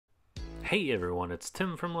Hey everyone, it's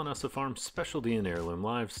Tim from Linessa Farms Specialty and Heirloom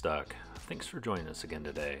Livestock. Thanks for joining us again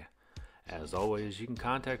today. As always, you can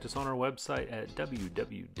contact us on our website at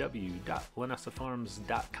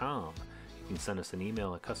www.linessafarms.com. You can send us an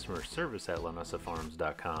email at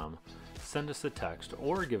customerservice@linessafarms.com, send us a text,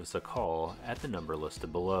 or give us a call at the number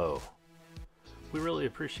listed below. We really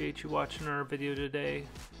appreciate you watching our video today.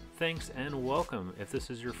 Thanks and welcome. If this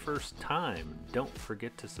is your first time, don't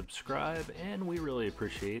forget to subscribe, and we really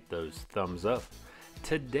appreciate those thumbs up.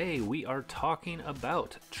 Today we are talking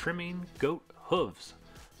about trimming goat hooves.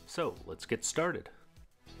 So let's get started.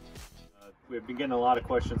 We've been getting a lot of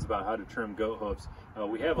questions about how to trim goat hooves.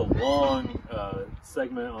 We have a long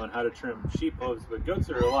segment on how to trim sheep hooves, but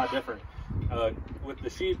goats are a lot different. With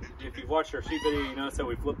the sheep, if you've watched our sheep video, you notice that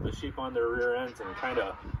we flip the sheep on their rear ends and kind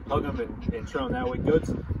of hug them and trim them that way.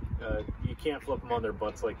 Goats, you can't flip them on their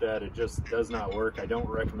butts like that. It just does not work. I don't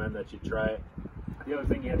recommend that you try it. The other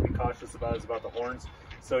thing you have to be cautious about is about the horns.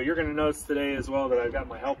 So you're going to notice today as well that I've got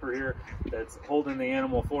my helper here that's holding the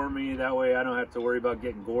animal for me. That way I don't have to worry about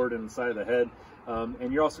getting gored in the side of the head.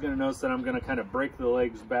 And you're also going to notice that I'm going to kind of break the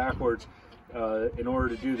legs backwards in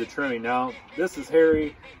order to do the trimming. Now, this is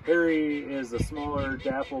Harry. Harry is a smaller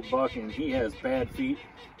dappled buck, and he has bad feet.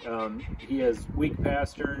 He has weak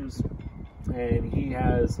pasterns, and he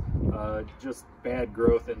has just bad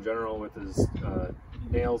growth in general with his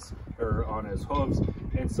nails or on his hooves.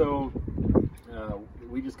 And so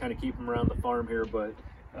we just kind of keep him around the farm here, but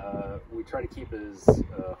we try to keep his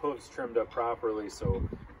hooves trimmed up properly so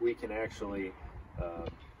we can actually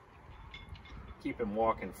keep him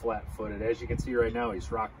walking flat-footed. As you can see right now,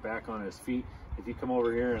 he's rocked back on his feet. If you come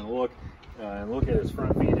over here and look at his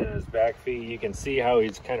front feet and his back feet, you can see how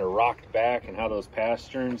he's kind of rocked back and how those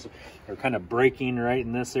pasterns are kind of breaking right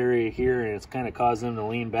in this area here, and it's kind of causing him to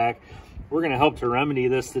lean back. We're going to help to remedy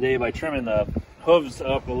this today by trimming the hooves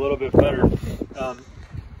up a little bit better.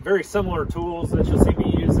 Very similar tools that you'll see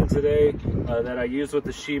me using today that I use with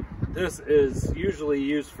the sheep. This is usually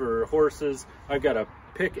used for horses. I've got a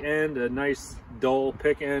pick end, a nice dull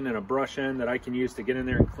pick end, and a brush end that I can use to get in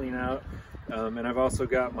there and clean out. And I've also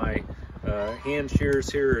got my hand shears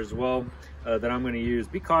here as well that I'm going to use.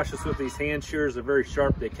 Be cautious with these hand shears. They're very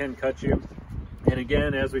sharp. They can cut you. And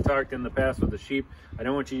again, as we talked in the past with the sheep, I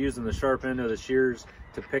don't want you using the sharp end of the shears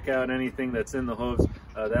to pick out anything that's in the hooves.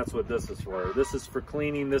 That's what this is for. This is for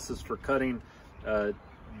cleaning. This is for cutting.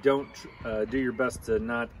 Don't do your best to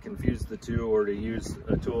not confuse the two or to use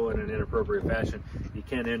a tool in an inappropriate fashion. You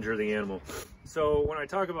can injure the animal. So when I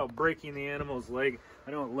talk about breaking the animal's leg,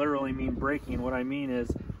 I don't literally mean breaking. What I mean is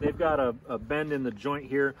they've got a bend in the joint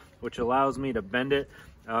here, which allows me to bend it.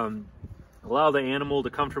 Allow the animal to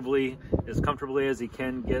as comfortably as he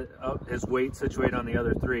can get up his weight situated on the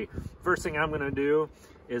other three. First thing I'm going to do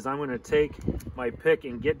is I'm going to take my pick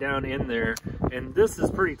and get down in there, and this is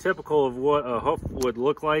pretty typical of what a hoof would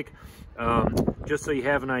look like. Just so you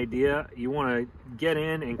have an idea, you want to get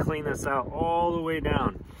in and clean this out all the way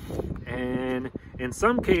down. And in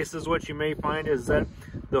some cases what you may find is that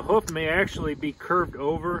the hoof may actually be curved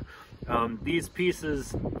over. These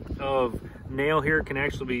pieces of nail here can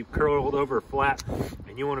actually be curled over flat,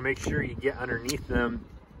 and you want to make sure you get underneath them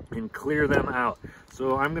and clear them out.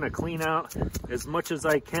 So I'm going to clean out as much as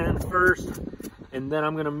I can first, and then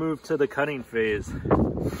I'm going to move to the cutting phase.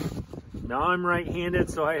 Now I'm right-handed,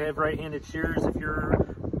 so I have right-handed shears. If you're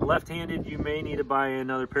left-handed, you may need to buy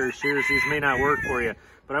another pair of shears. These may not work for you,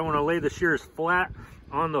 but I want to lay the shears flat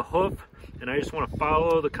on the hoof, and I just want to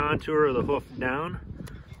follow the contour of the hoof down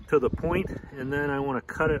to the point, and then I want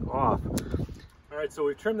to cut it off. All right, so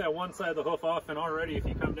we've trimmed that one side of the hoof off, and already if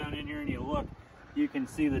you come down in here and you look, you can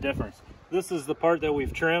see the difference. This is the part that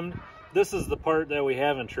we've trimmed. This is the part that we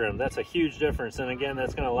haven't trimmed. That's a huge difference, and again,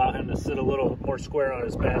 that's going to allow him to sit a little more square on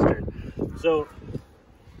his pastern. So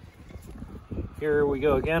here we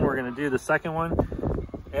go again. We're going to do the second one.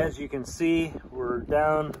 As you can see, we're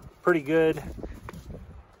down pretty good.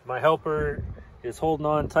 My helper is holding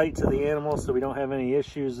on tight to the animal so we don't have any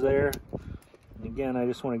issues there. And again, I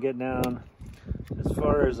just want to get down as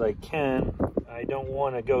far as I can. I don't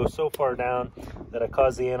want to go so far down that I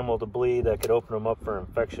cause the animal to bleed. That could open them up for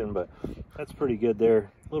infection, but that's pretty good there.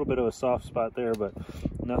 A little bit of a soft spot there, but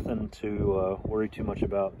nothing to worry too much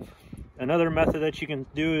about. Another method that you can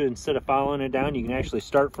do, instead of following it down, you can actually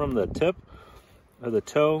start from the tip of the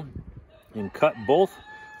toe and cut both.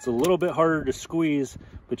 It's a little bit harder to squeeze,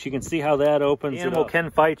 but you can see how that opens. The animal can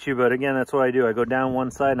fight you, but again, that's what I do. I go down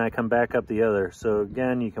one side and I come back up the other. So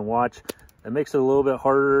again, you can watch. It makes it a little bit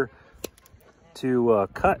harder to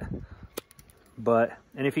cut, and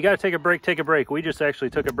if you got to take a break, take a break. We just actually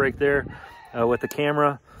took a break there with the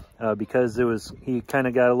camera because he kind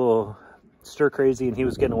of got a little stir crazy and he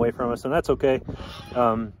was getting away from us, and that's okay.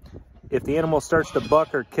 If the animal starts to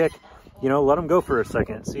buck or kick, you know, let him go for a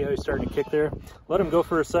second. See how he's starting to kick there? Let him go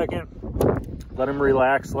for a second. Let him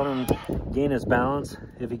relax. Let him gain his balance.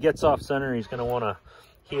 If he gets off center, he's going to want to,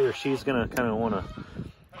 he or she's going to kind of want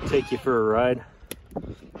to take you for a ride.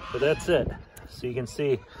 But that's it. So you can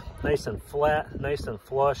see nice and flat, nice and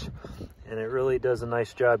flush, and it really does a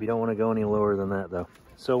nice job. You don't want to go any lower than that though.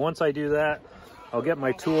 So once I do that, I'll get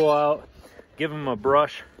my tool out, give him a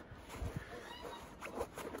brush,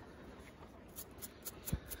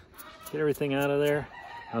 get everything out of there.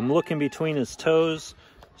 I'm looking between his toes,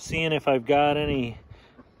 seeing if I've got any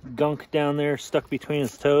gunk down there stuck between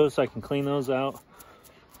his toes so I can clean those out.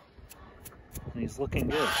 And he's looking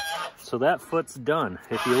good. So that foot's done.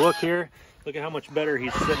 If you look here, look at how much better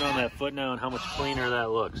he's sitting on that foot now and how much cleaner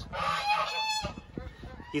that looks.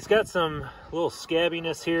 He's got some little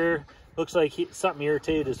scabbiness here. Looks like something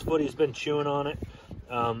irritated his foot. He's been chewing on it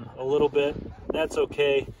a little bit. That's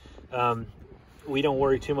okay. We don't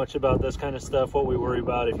worry too much about this kind of stuff. What we worry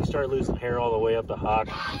about, if you start losing hair all the way up the hock,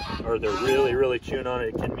 or they're really chewing on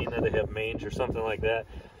it, it can mean that they have mange or something like that.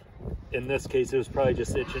 In this case, it was probably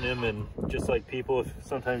just itching him, and just like people, if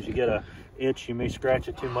sometimes you get a itch, you may scratch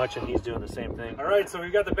it too much, and he's doing the same thing. All right, so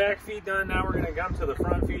we've got the back feet done. Now we're gonna come to the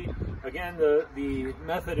front feet. Again, the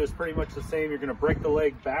method is pretty much the same. You're gonna break the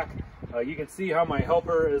leg back. You can see how my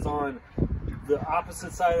helper is on the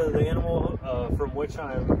opposite side of the animal from which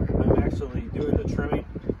I'm actually doing the trimming.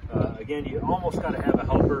 Again, you almost got to have a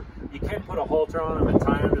helper. You can put a halter on him and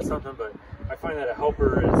tie him to something, but I find that a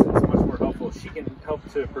helper is much more helpful. She can help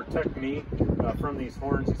to protect me from these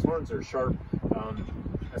horns. These horns are sharp.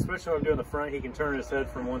 Especially when I'm doing the front, he can turn his head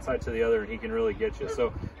from one side to the other and he can really get you.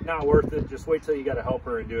 So not worth it. Just wait till you got a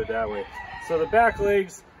helper and do it that way. So the back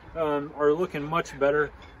legs are looking much better.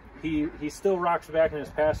 He still rocks back in his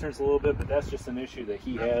pasterns a little bit, but that's just an issue that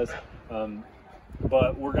he has.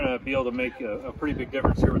 But we're gonna be able to make a pretty big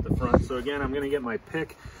difference here with the front. So again, I'm gonna get my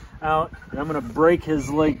pick out and I'm gonna break his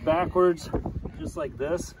leg backwards, just like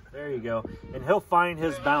this. There you go. And he'll find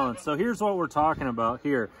his balance. So here's what we're talking about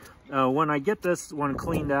here. When I get this one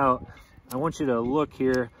cleaned out, I want you to look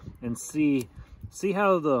here and see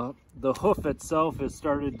how the hoof itself has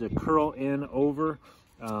started to curl in over.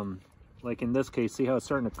 Like in this case, see how it's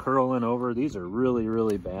starting to curl in over? These are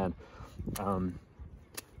really bad.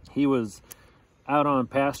 He was out on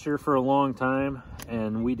pasture for a long time,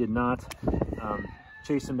 and we did not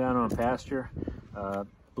chase him down on pasture.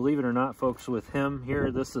 Believe it or not, folks, with him here,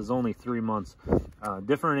 this is only 3 months.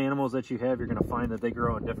 Different animals that you have, you're going to find that they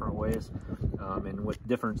grow in different ways and with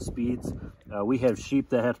different speeds. We have sheep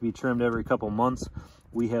that have to be trimmed every couple months.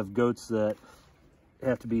 We have goats that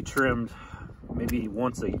have to be trimmed maybe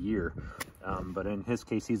once a year. But in his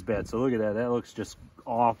case, he's bad. So look at that. That looks just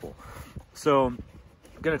awful. So I'm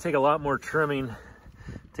going to take a lot more trimming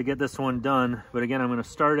to get this one done. But again, I'm going to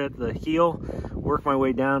start at the heel, work my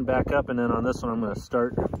way down, back up, and then on this one, I'm going to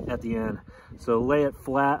start at the end. So lay it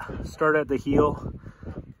flat, start at the heel,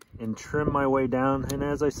 and trim my way down. And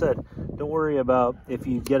as I said, don't worry about if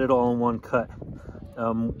you get it all in one cut.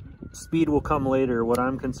 Speed will come later. What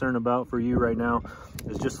I'm concerned about for you right now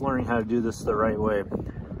is just learning how to do this the right way.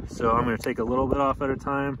 So I'm going to take a little bit off at a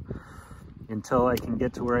time until I can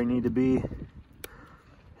get to where I need to be,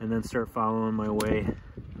 and then start following my way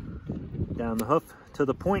down the hoof to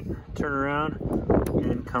the point, turn around,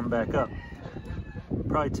 and come back up.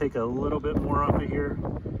 Probably take a little bit more off of here.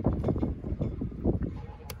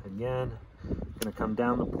 Again, gonna come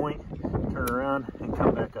down the point, turn around, and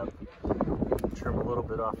come back up. Trim a little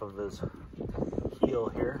bit off of his heel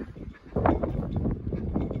here.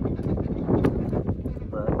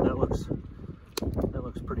 But that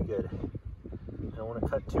looks pretty good. I don't want to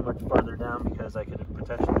cut too much farther down because I could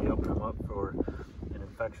potentially open him up for an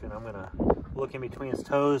infection. I'm gonna look in between his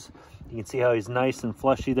toes. You can see how he's nice and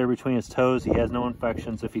fleshy there between his toes. He has no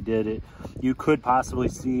infections. If he did it, you could possibly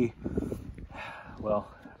see, well,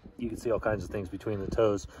 you can see all kinds of things between the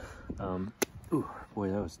toes. Ooh, boy,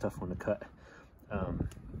 that was a tough one to cut.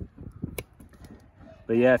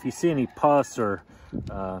 But yeah, if you see any pus or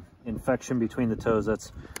infection between the toes,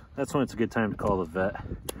 that's when it's a good time to call the vet.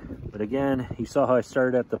 But again, you saw how I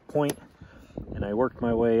started at the point and I worked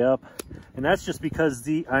my way up, and that's just because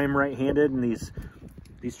I'm right-handed, and these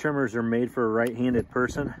trimmers are made for a right-handed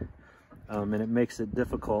person, and it makes it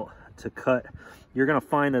difficult to cut. You're going to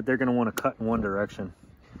find that they're going to want to cut in one direction.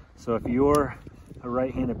 So if you're a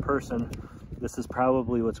right-handed person, this is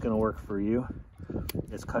probably what's going to work for you.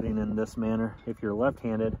 It's cutting in this manner. If you're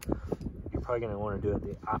left-handed, you're probably going to want to do it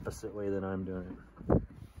the opposite way that I'm doing it.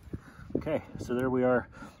 Okay, so there we are.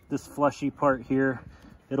 This fleshy part here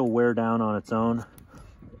it'll wear down on its own.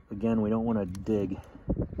 Again, we don't want to dig.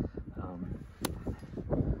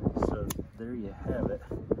 So there you have it.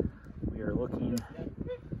 We are looking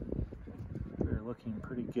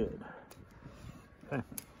pretty good. Okay,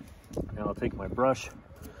 now I'll take my brush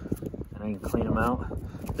and I can clean them out.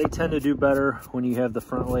 They tend to do better when you have the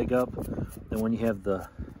front leg up than when you have the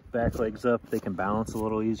back legs up. They can balance a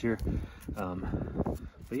little easier. But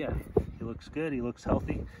yeah, he looks good, he looks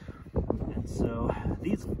healthy. And so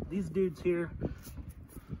these dudes here,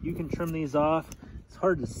 you can trim these off. It's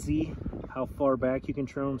hard to see how far back you can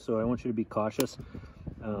trim them, so I want you to be cautious.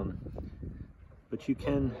 But you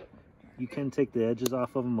can take the edges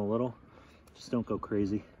off of them a little. Just don't go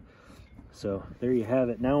crazy. So there you have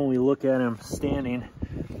it. Now when we look at him standing,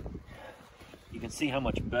 you can see how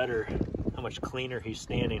much better, how much cleaner he's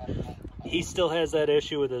standing. He still has that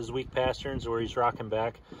issue with his weak pasterns where he's rocking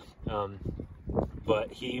back.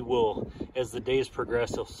 But he will, as the days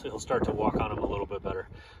progress, he'll start to walk on them a little bit better.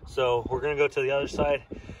 So we're gonna go to the other side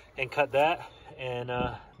and cut that, and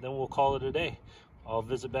then we'll call it a day. I'll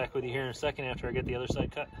visit back with you here in a second after I get the other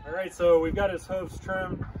side cut. All right, so we've got his hooves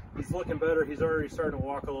trimmed. He's looking better. He's already starting to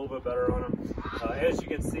walk a little bit better on them. As you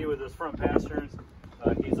can see with his front pasterns,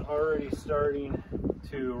 he's already starting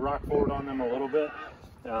to rock forward on them a little bit,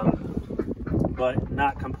 but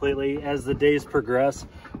not completely. As the days progress,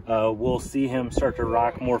 we'll see him start to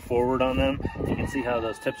rock more forward on them. You can see how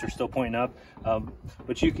those tips are still pointing up.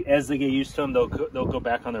 But as they get used to them, they'll go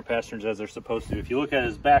back on their pasterns as they're supposed to. If you look at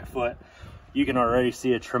his back foot, you can already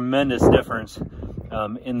see a tremendous difference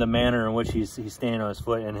in the manner in which he's standing on his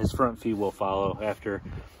foot, and his front feet will follow after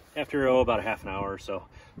about a half an hour or so.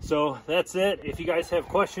 So that's it. If you guys have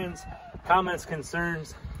questions, comments,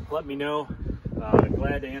 concerns, let me know.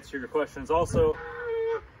 Glad to answer your questions. Also,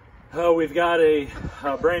 we've got a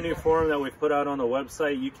brand new forum that we've put out on the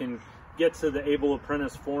website. You can get to the Able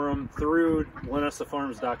Apprentice forum through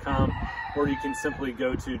linessafarms.com, or you can simply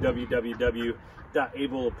go to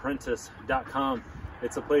www.ableapprentice.com.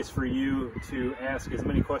 It's a place for you to ask as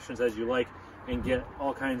many questions as you like and get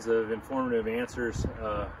all kinds of informative answers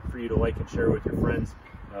for you to like and share with your friends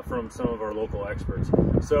from some of our local experts.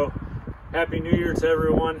 So happy New Year to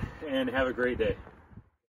everyone, and have a great day.